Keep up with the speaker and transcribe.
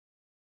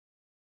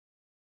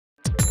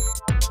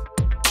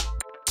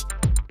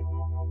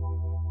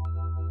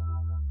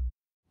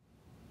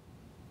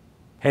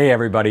Hey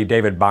everybody,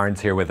 David Barnes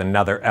here with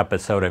another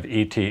episode of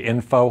ET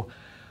Info,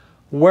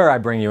 where I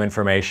bring you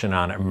information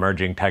on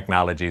emerging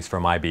technologies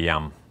from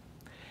IBM.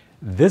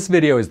 This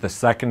video is the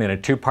second in a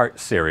two-part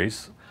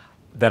series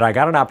that I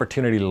got an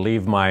opportunity to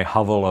leave my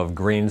hovel of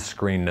green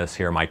screenness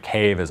here, my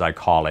cave as I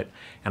call it,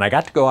 and I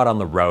got to go out on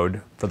the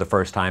road for the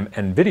first time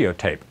and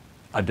videotape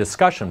a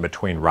discussion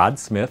between Rod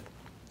Smith,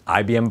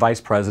 IBM Vice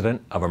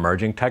President of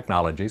Emerging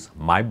Technologies,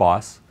 my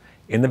boss,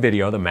 in the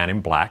video, the man in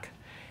black,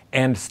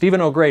 and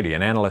Steven O'Grady,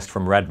 an analyst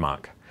from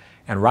Redmonk.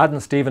 And Rod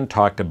and Steven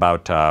talked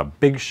about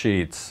Big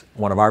Sheets,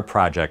 one of our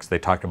projects. They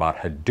talked about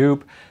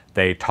Hadoop.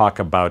 They talk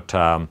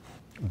about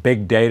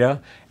Big Data.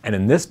 And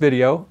in this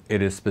video,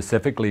 it is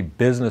specifically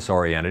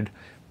business-oriented.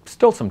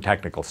 Still some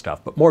technical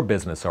stuff, but more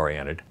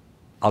business-oriented.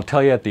 I'll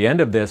tell you at the end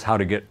of this how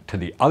to get to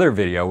the other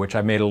video, which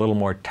I made a little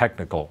more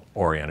technically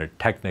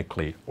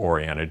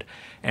oriented.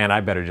 And I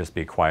better just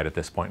be quiet at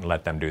this point and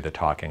let them do the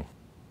talking.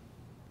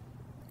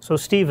 So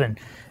Steven,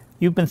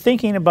 you've been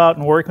thinking about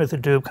and working with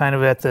Hadoop kind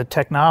of at the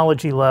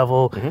technology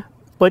level,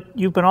 but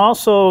you've been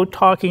also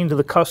talking to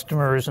the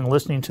customers and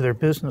listening to their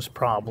business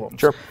problems.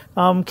 Sure.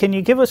 Can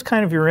you give us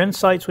kind of your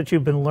insights, what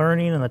you've been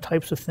learning, and the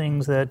types of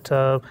things that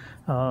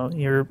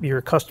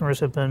your customers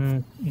have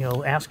been,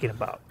 asking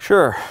about?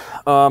 Sure.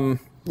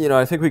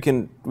 I think we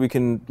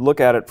can look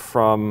at it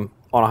from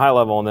on a high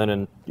level and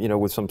then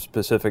with some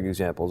specific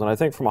examples. And I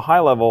think from a high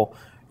level,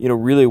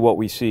 really what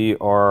we see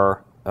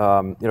are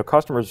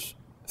customers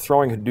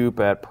throwing Hadoop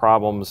at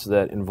problems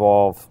that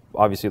involve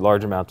obviously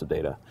large amounts of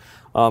data,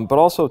 but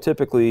also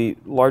typically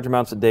large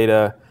amounts of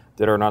data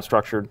that are not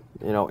structured,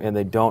 and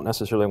they don't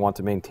necessarily want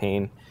to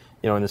maintain,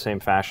 in the same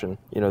fashion,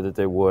 that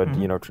they would,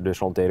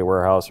 traditional data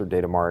warehouse or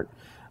data mart.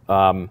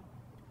 There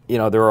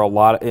are a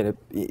lot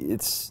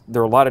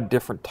of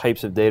different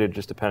types of data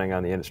just depending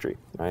on the industry,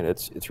 right?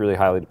 It's really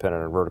highly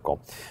dependent on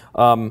vertical.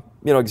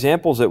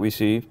 Examples that we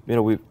see,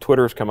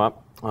 Twitter's come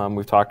up.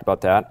 We've talked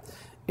about that,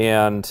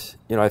 and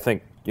I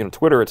think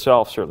Twitter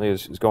itself certainly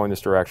is going this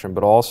direction,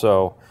 but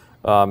also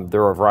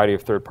there are a variety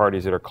of third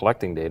parties that are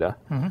collecting data,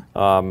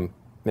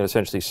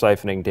 essentially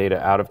siphoning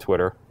data out of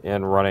Twitter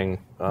and running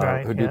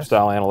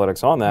Hadoop-style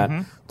analytics on that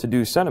to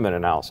do sentiment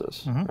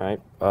analysis. Right?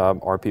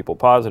 Are people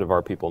positive?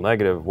 Are people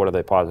negative? What are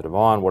they positive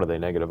on? What are they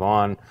negative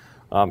on?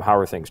 How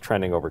are things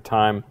trending over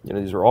time?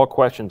 These are all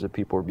questions that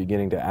people are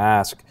beginning to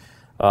ask,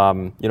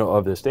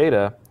 of this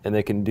data, and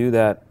they can do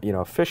that,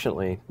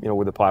 efficiently,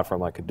 with a platform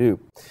like Hadoop.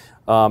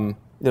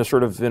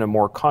 Sort of in a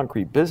more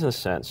concrete business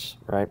sense,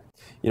 right?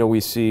 We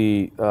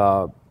see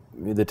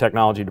the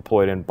technology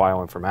deployed in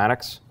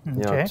bioinformatics,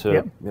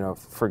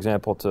 for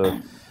example,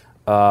 to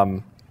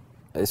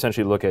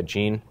essentially look at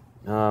gene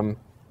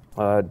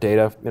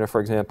data,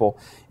 for example.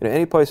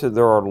 Any place that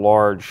there are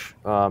large,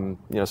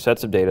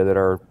 sets of data that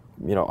are,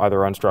 either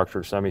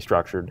unstructured,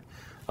 semi-structured,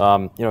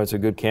 it's a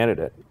good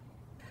candidate.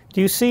 Do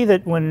you see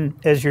that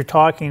as you're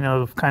talking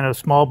of kind of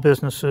small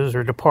businesses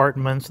or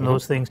departments and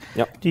those things,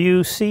 do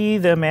you see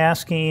them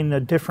asking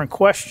a different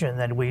question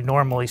than we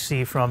normally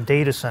see from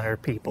data center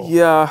people?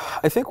 Yeah,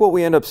 I think what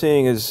we end up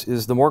seeing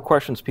is the more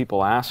questions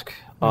people ask,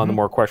 the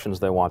more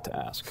questions they want to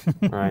ask,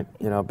 right?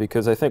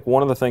 Because I think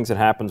one of the things that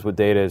happens with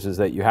data is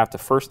that you have to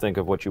first think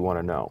of what you want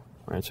to know,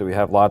 right? So we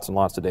have lots and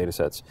lots of data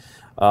sets.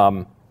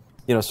 After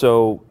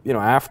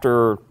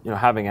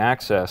having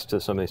access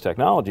to some of these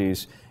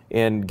technologies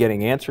and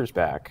getting answers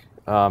back,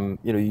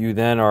 you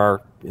then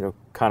are,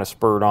 kind of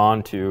spurred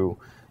on to,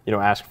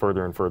 ask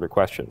further and further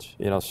questions.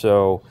 We've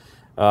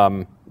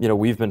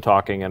been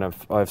talking, and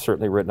I've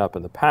certainly written up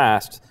in the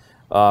past.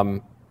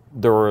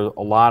 There's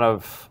a lot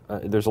of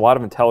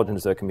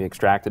intelligence that can be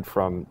extracted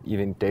from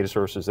even data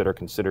sources that are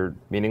considered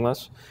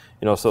meaningless.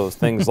 So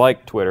things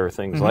like Twitter,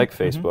 things like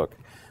Facebook.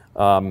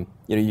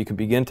 You can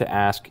begin to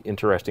ask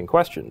interesting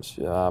questions.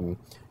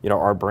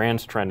 Are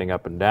brands trending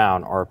up and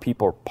down? Are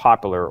people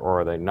popular or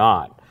are they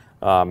not?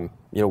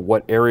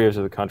 What areas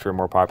of the country are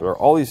more popular?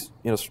 All these,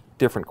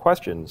 different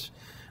questions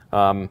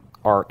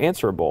are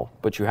answerable,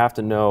 but you have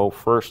to know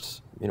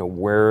first,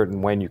 where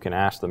and when you can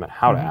ask them and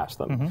how to ask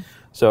them.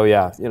 So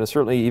yeah,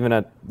 certainly even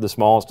at the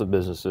smallest of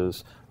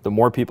businesses, the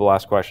more people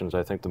ask questions,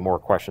 I think the more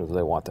questions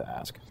they want to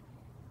ask.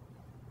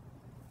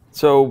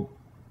 So,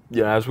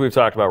 as we've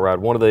talked about, Rod,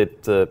 one of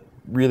the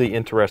really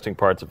interesting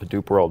parts of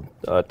Hadoop world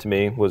to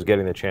me was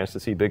getting the chance to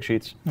see Big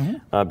Sheets,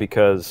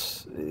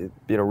 because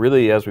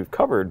really, as we've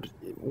covered,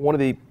 one of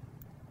the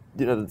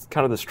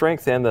kind of the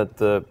strength and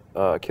the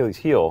Achilles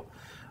heel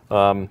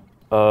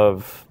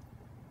of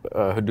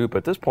Hadoop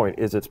at this point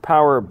is its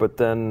power, but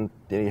then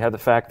you have the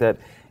fact that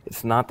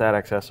it's not that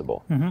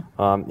accessible,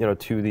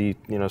 to the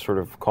sort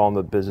of call them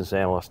the business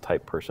analyst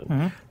type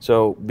person.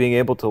 So being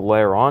able to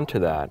layer onto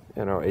that,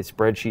 a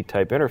spreadsheet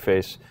type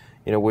interface,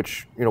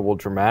 which will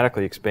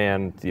dramatically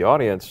expand the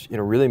audience,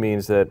 really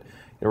means that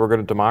we're going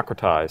to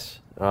democratize,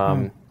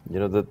 the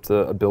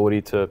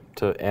ability to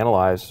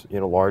analyze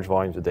analyze large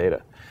volumes of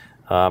data,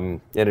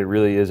 and it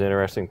really is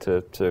interesting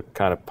to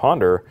kind of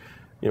ponder,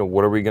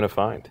 what are we going to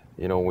find,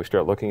 when we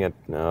start looking at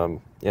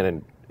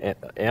and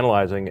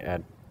analyzing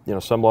at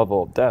some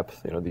level of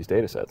depth, these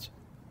data sets.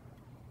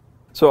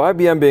 So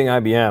IBM being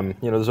IBM,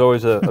 there's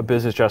always a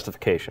business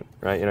justification,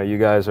 right? You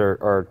guys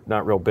are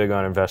not real big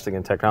on investing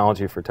in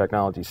technology for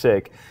technology's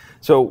sake.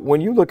 So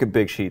when you look at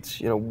Big Sheets,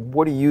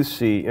 what do you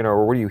see,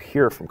 or what do you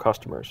hear from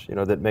customers,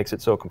 that makes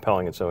it so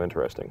compelling and so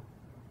interesting?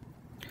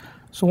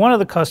 So one of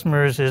the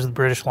customers is the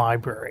British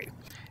Library.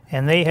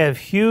 And they have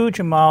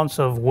huge amounts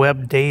of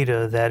web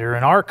data that are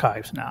in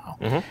archives now.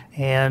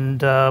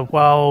 And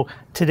while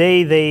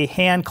today they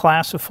hand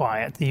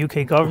classify it, the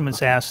UK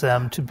government's asked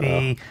them to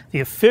be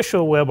the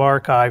official web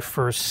archive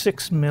for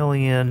 6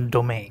 million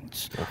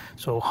domains.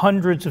 So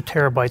hundreds of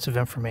terabytes of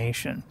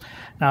information.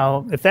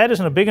 Now, if that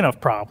isn't a big enough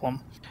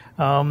problem,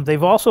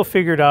 they've also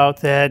figured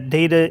out that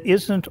data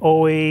isn't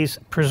always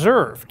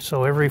preserved.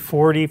 So every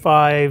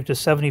 45 to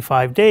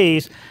 75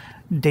 days,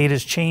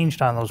 data's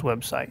changed on those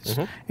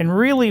websites. And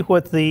really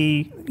what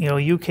the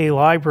UK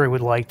library would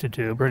like to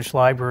do, British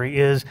Library,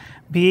 is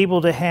be able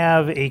to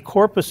have a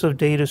corpus of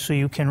data so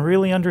you can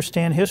really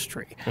understand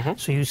history.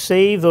 So you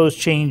save those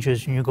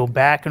changes and you go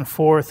back and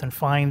forth and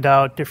find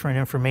out different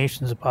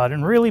informations about it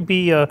and really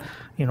be a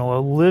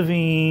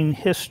living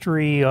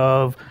history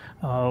of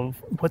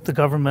what the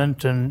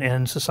government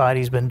and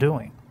society's been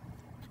doing.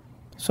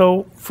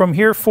 So from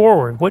here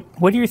forward,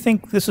 what do you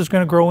think this is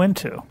going to grow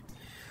into?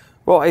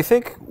 Well, I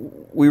think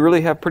we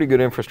really have pretty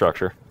good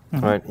infrastructure,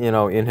 right? In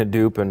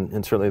Hadoop, and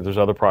certainly there's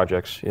other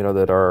projects,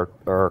 that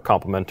are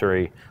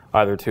complementary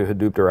either to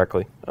Hadoop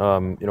directly,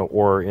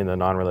 or in the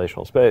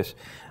non-relational space.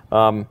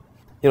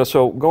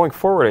 So going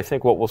forward, I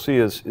think what we'll see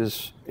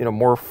is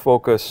more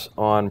focus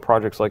on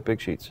projects like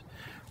Big Sheets,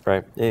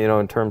 right?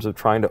 In terms of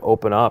trying to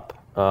open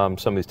up some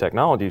of these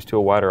technologies to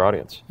a wider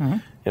audience.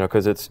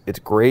 Because it's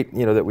great,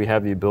 that we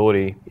have the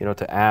ability,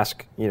 to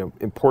ask,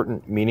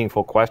 important,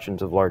 meaningful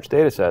questions of large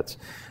data sets.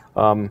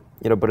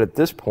 But at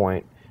this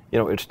point,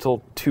 it's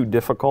still too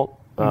difficult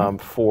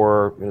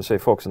for, say,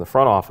 folks in the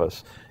front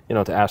office,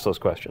 to ask those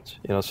questions.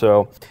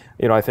 So,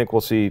 I think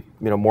we'll see,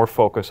 more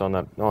focus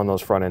on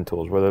those front end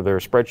tools, whether they're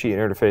spreadsheet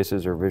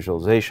interfaces or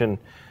visualization,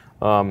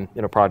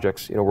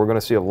 projects. We're going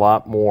to see a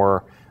lot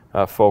more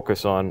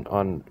focus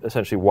on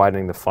essentially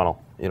widening the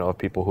funnel, of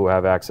people who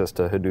have access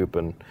to Hadoop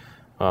and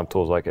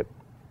tools like it.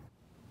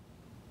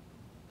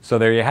 So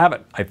there you have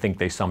it. I think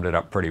they summed it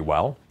up pretty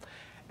well.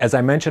 As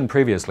I mentioned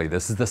previously,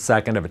 this is the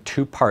second of a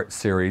two-part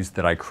series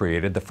that I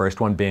created, the first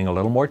one being a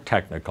little more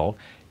technical.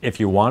 If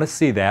you want to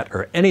see that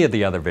or any of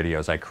the other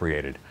videos I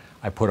created,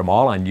 I put them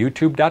all on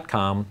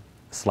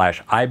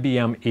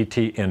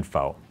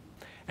youtube.com/IBMETinfo.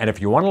 And if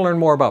you want to learn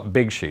more about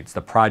Big Sheets, the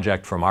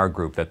project from our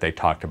group that they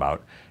talked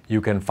about,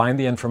 you can find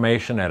the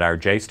information at our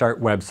JSTART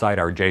website,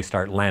 our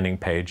JSTART landing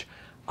page,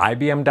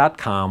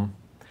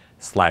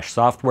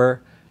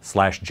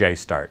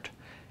 ibm.com/software/JSTART.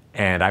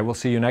 And I will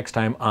see you next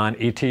time on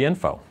ET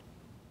Info.